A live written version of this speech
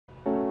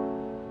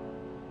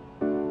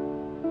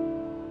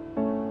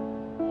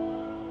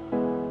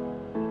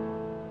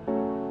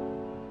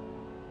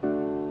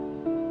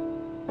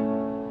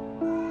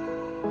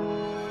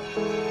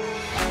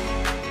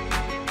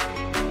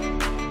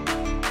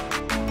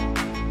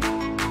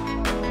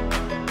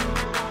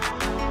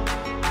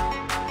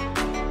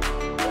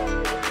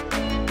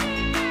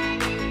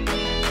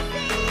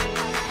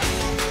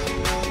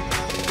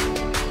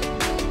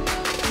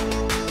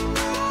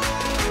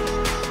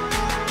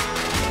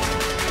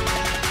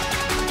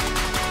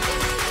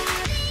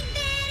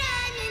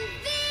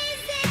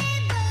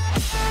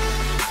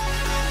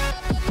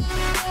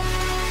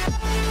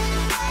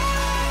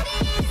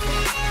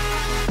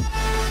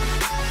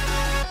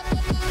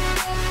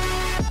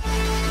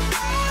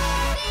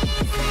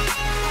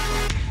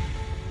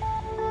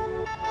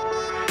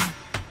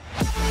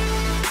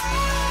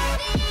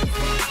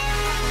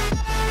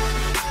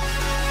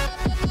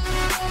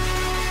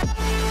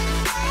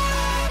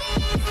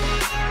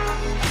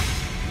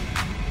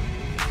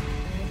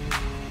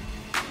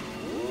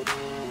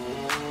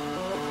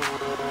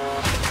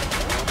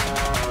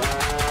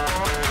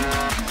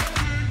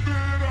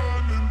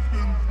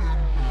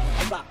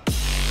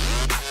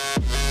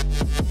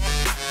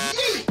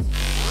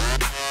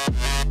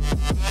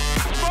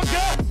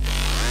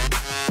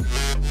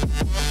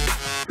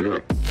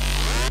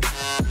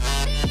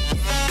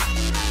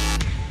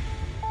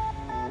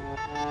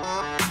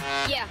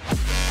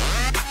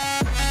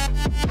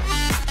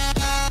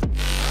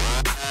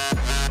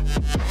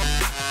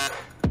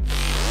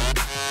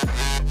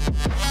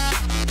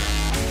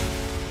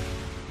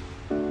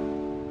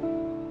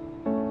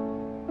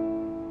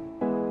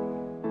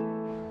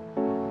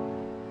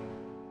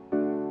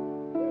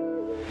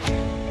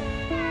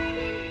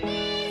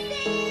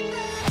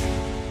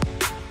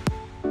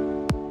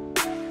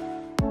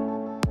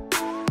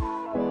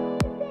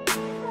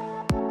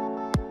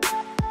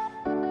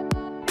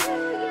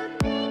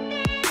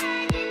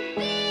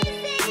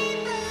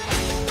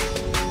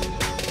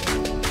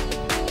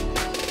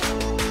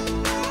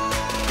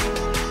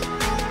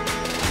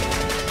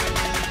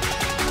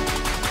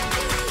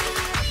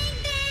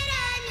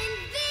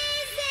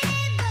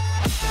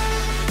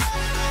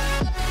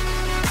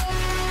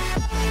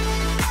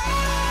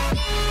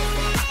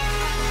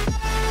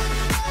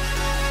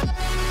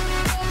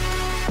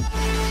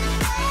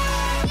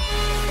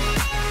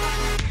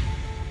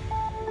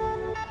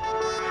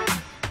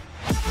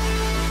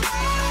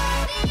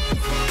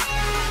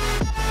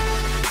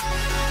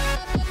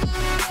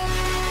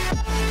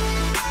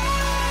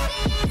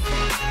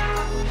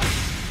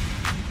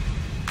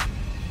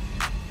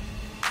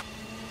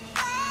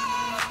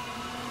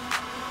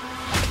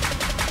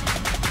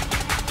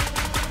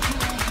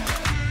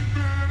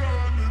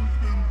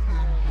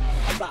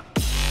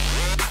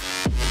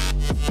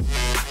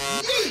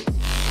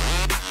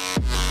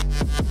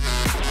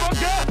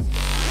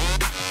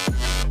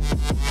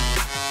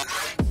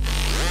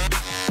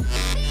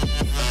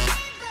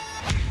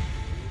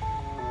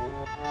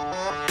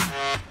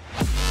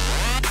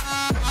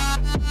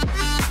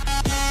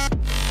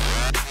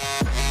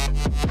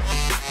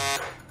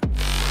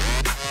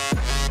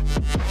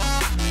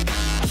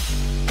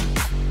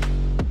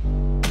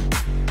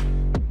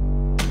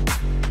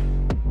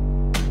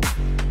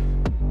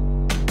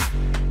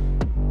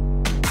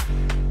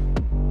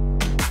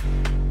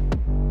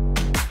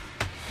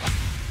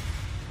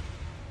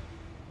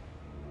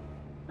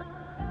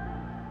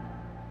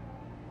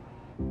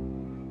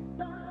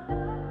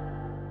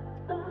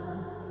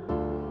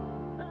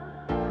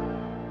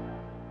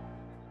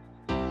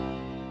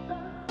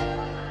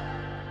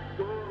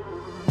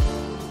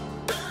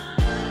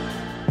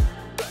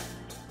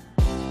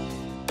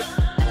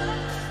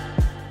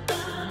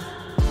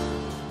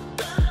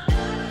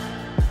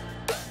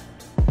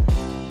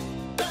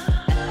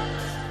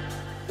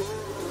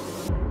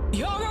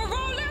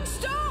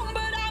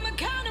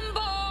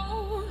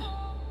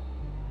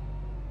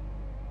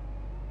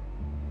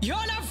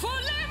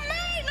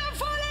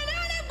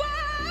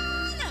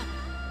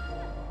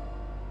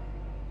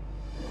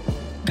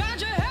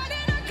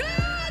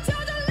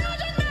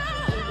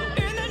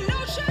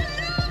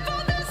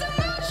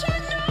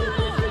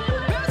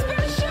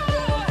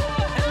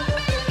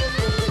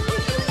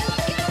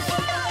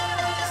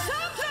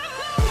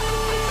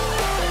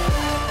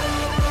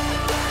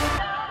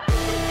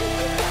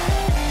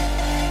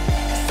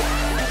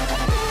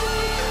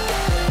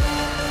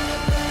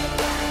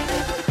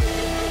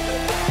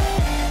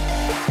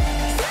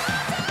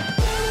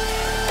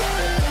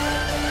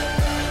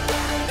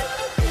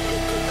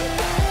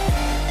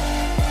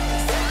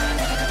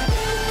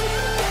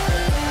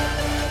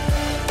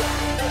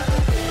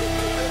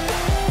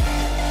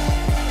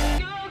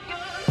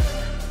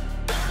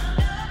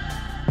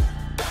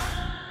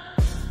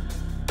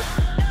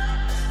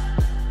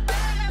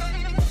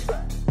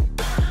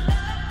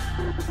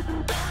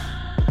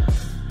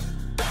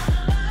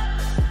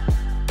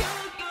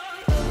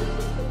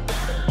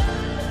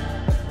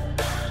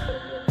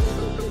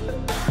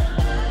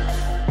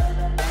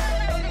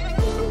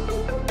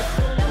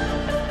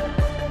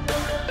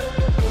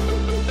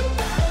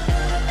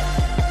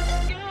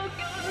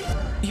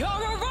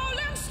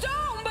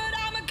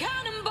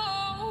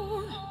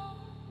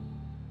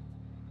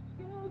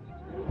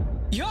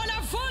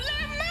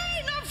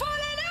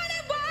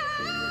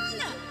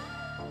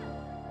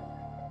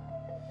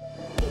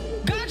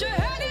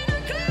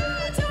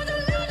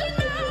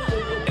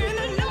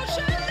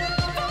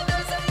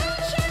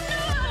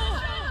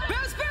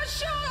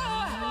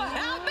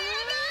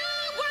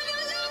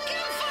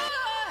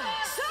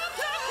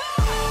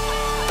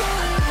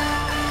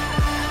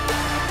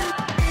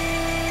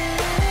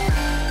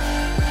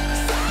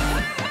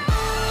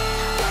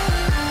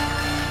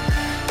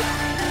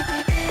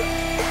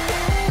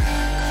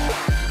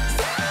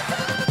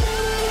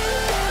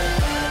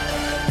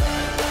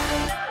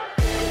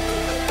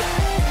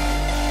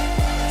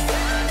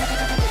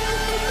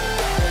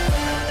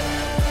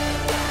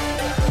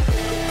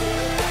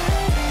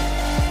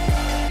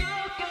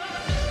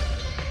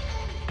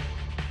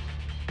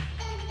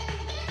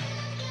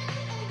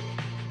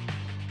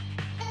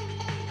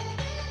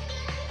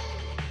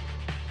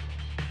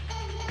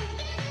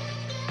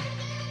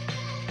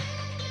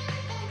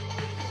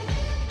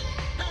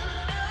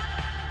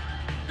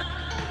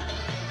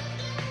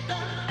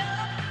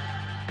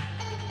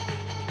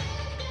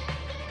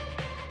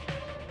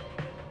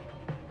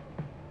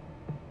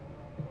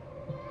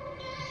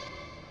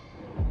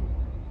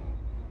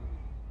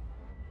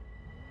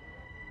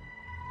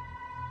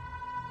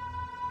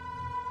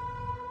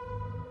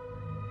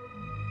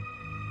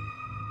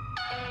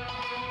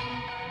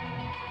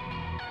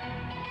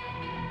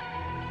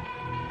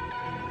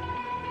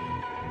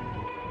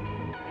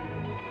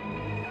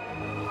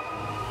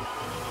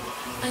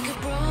like a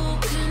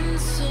broken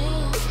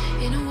soul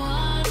in a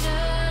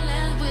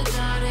wonderland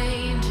without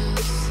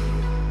angels.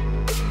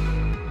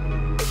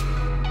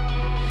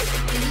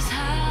 It is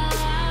how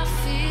I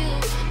feel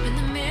when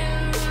the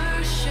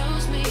mirror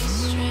shows me a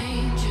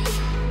stranger.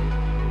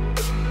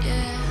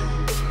 Yeah.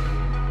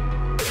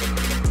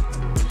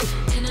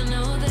 And I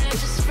know they're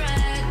just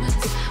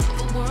fragments of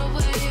a world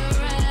where your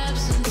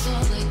absence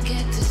all I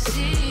get to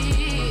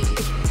see.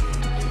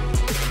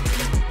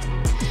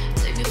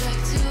 Take me back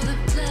to the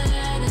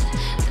planet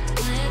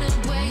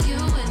where you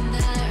and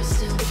I are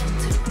still meant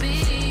to be.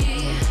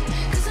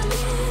 'Cause I'm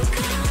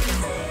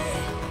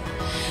incomplete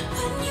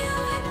when you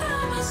ain't by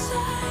my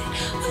side,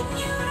 when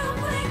you don't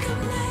wake up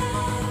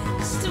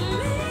next to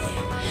me.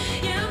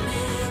 Yeah, I'm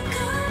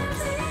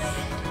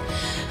incomplete.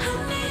 I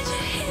need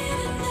you here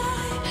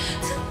tonight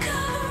to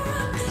cover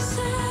up these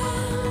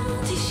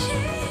empty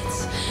sheets.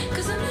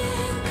 'Cause I'm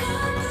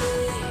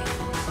incomplete.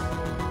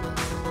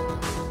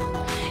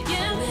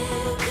 Yeah, I'm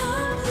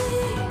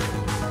incomplete.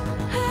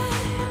 Hey,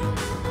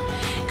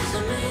 'cause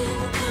I'm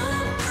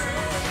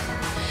incomplete.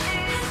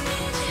 I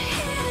need you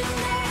here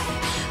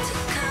tonight to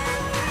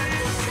cover up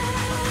these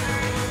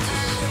empty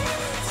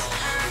sheets.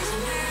 'Cause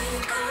I'm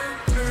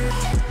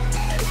incomplete.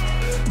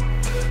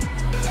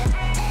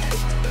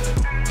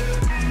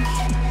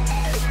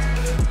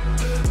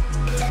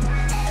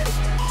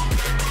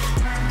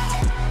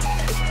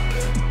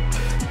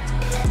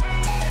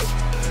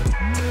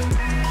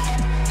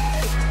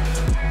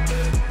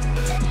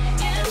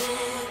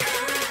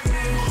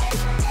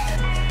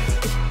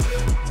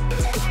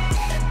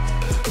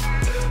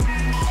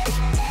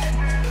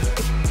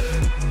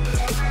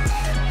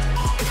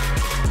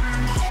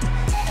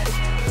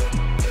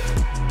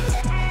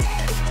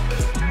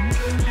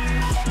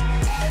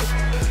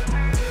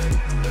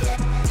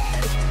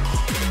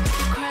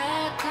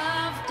 Crack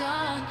of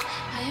dawn,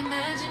 I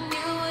imagine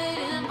you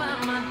waiting by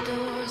my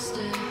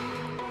doorstep.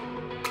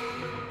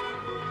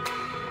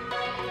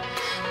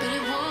 But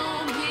it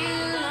won't be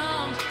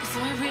long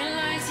before I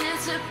realize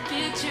it's a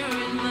picture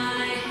in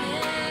my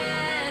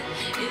head,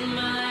 in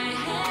my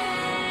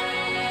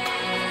head.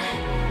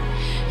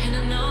 And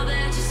I know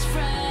they're just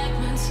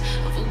fragments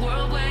of a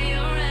world where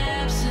your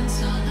absence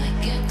all I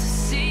get to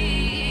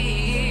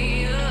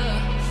see.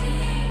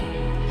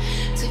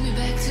 Take me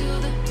back to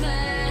the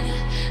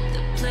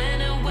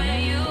planet where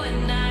you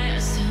and I are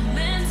still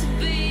meant to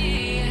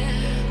be.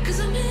 'Cause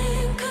I'm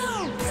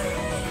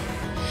incomplete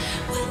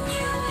when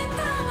you ain't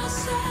by my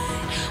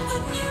side,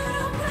 when you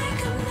don't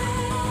wake up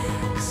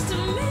next to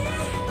me.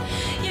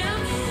 Yeah,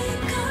 I'm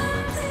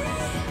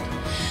incomplete.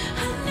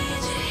 I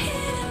need you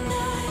here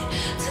tonight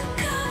to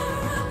cover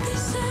up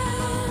these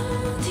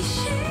empty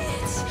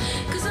sheets.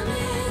 'Cause I'm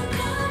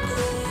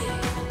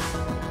incomplete.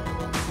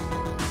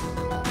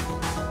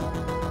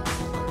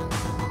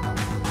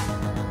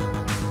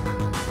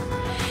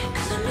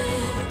 'Cause I'm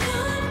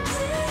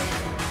incomplete.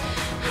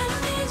 I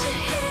need you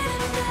here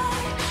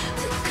tonight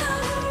to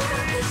cover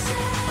up these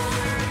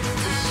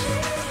empty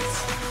sheets.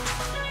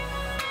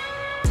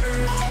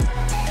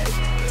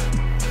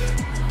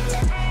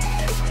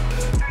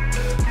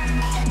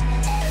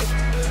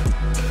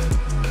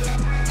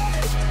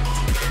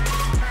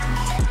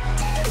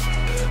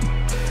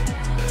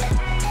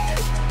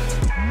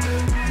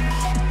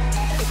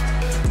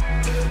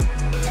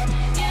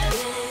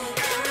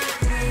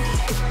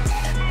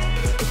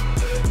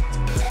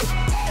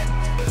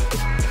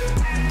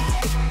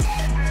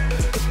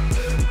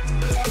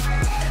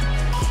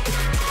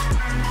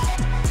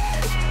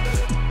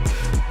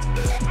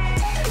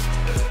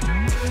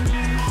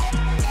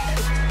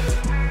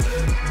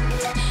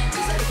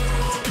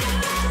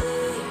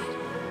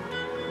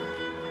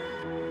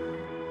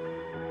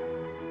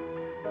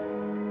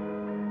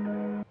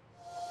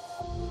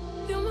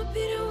 You might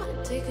be the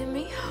one taking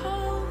me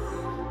home.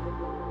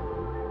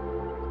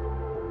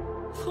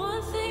 For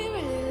one thing,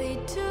 really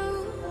do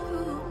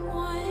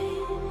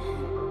want.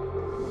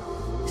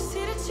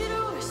 See that you're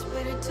the worst,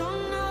 but I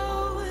don't know.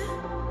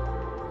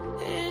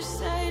 Is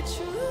that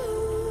true?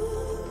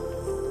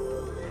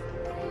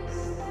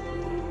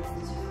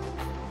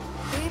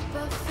 We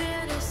both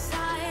feel the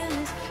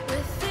silence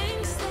with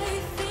things they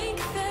think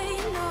they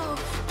know.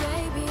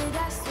 Baby,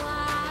 that's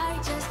why I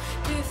just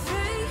be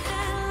free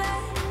and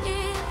let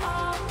it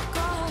all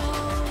go.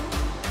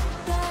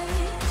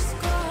 Let's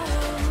go.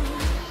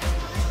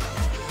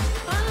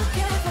 I don't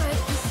care what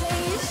you say,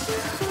 it's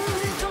true.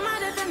 Don't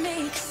matter to me,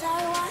 'cause I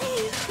want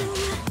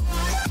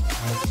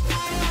you.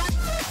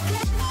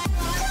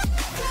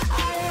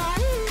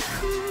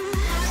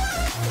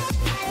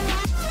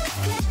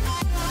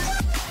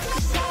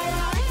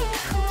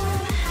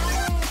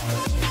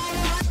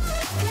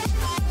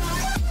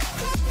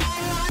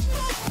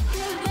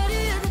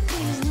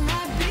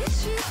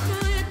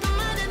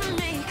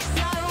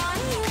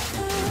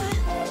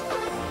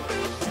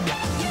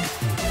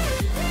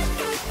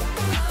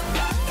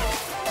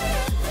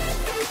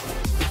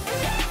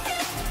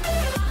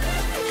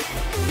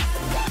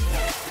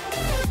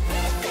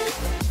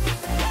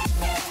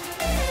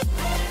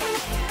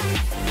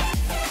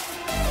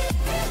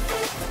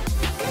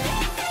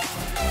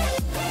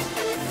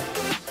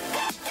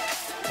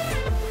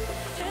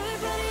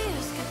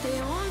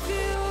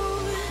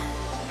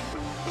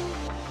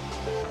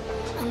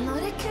 I know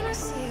they cannot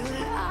see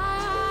what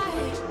I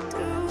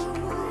do,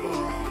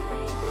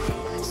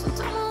 so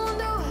don't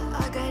wonder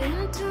what I got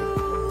into,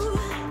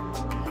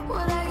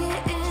 what I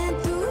get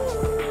into.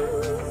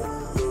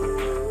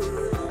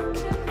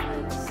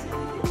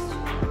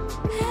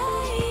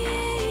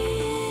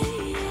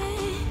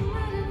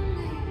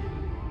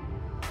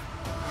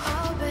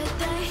 I'll bet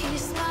that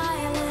he's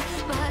smiling,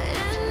 but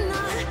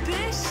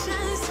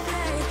inhibitions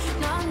fade.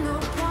 Not no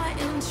point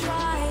in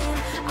trying.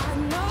 I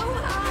know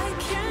I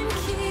can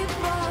keep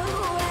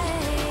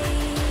away.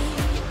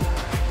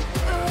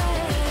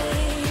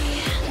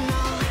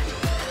 No,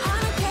 I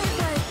don't care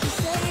what you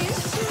say.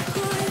 It's true.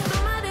 It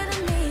don't matter to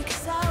me,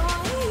 'cause I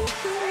want you.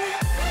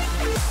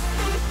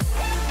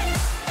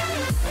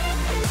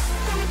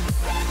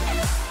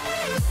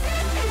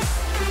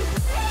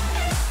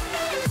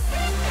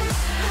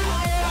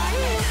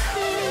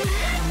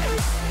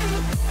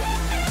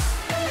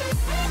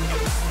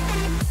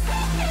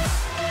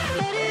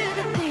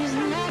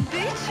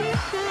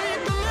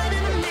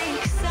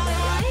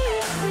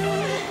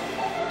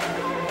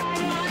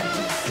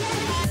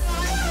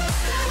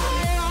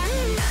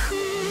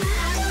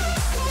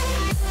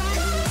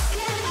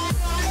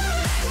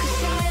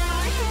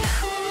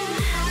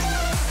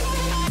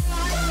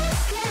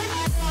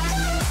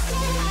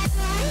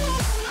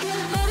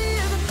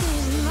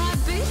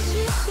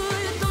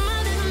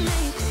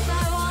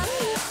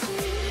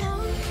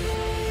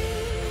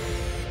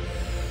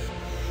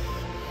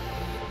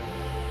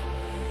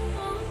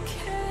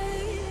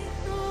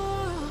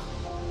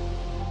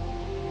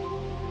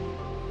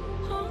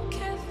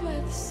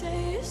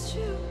 Say it's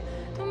true,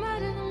 don't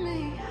matter to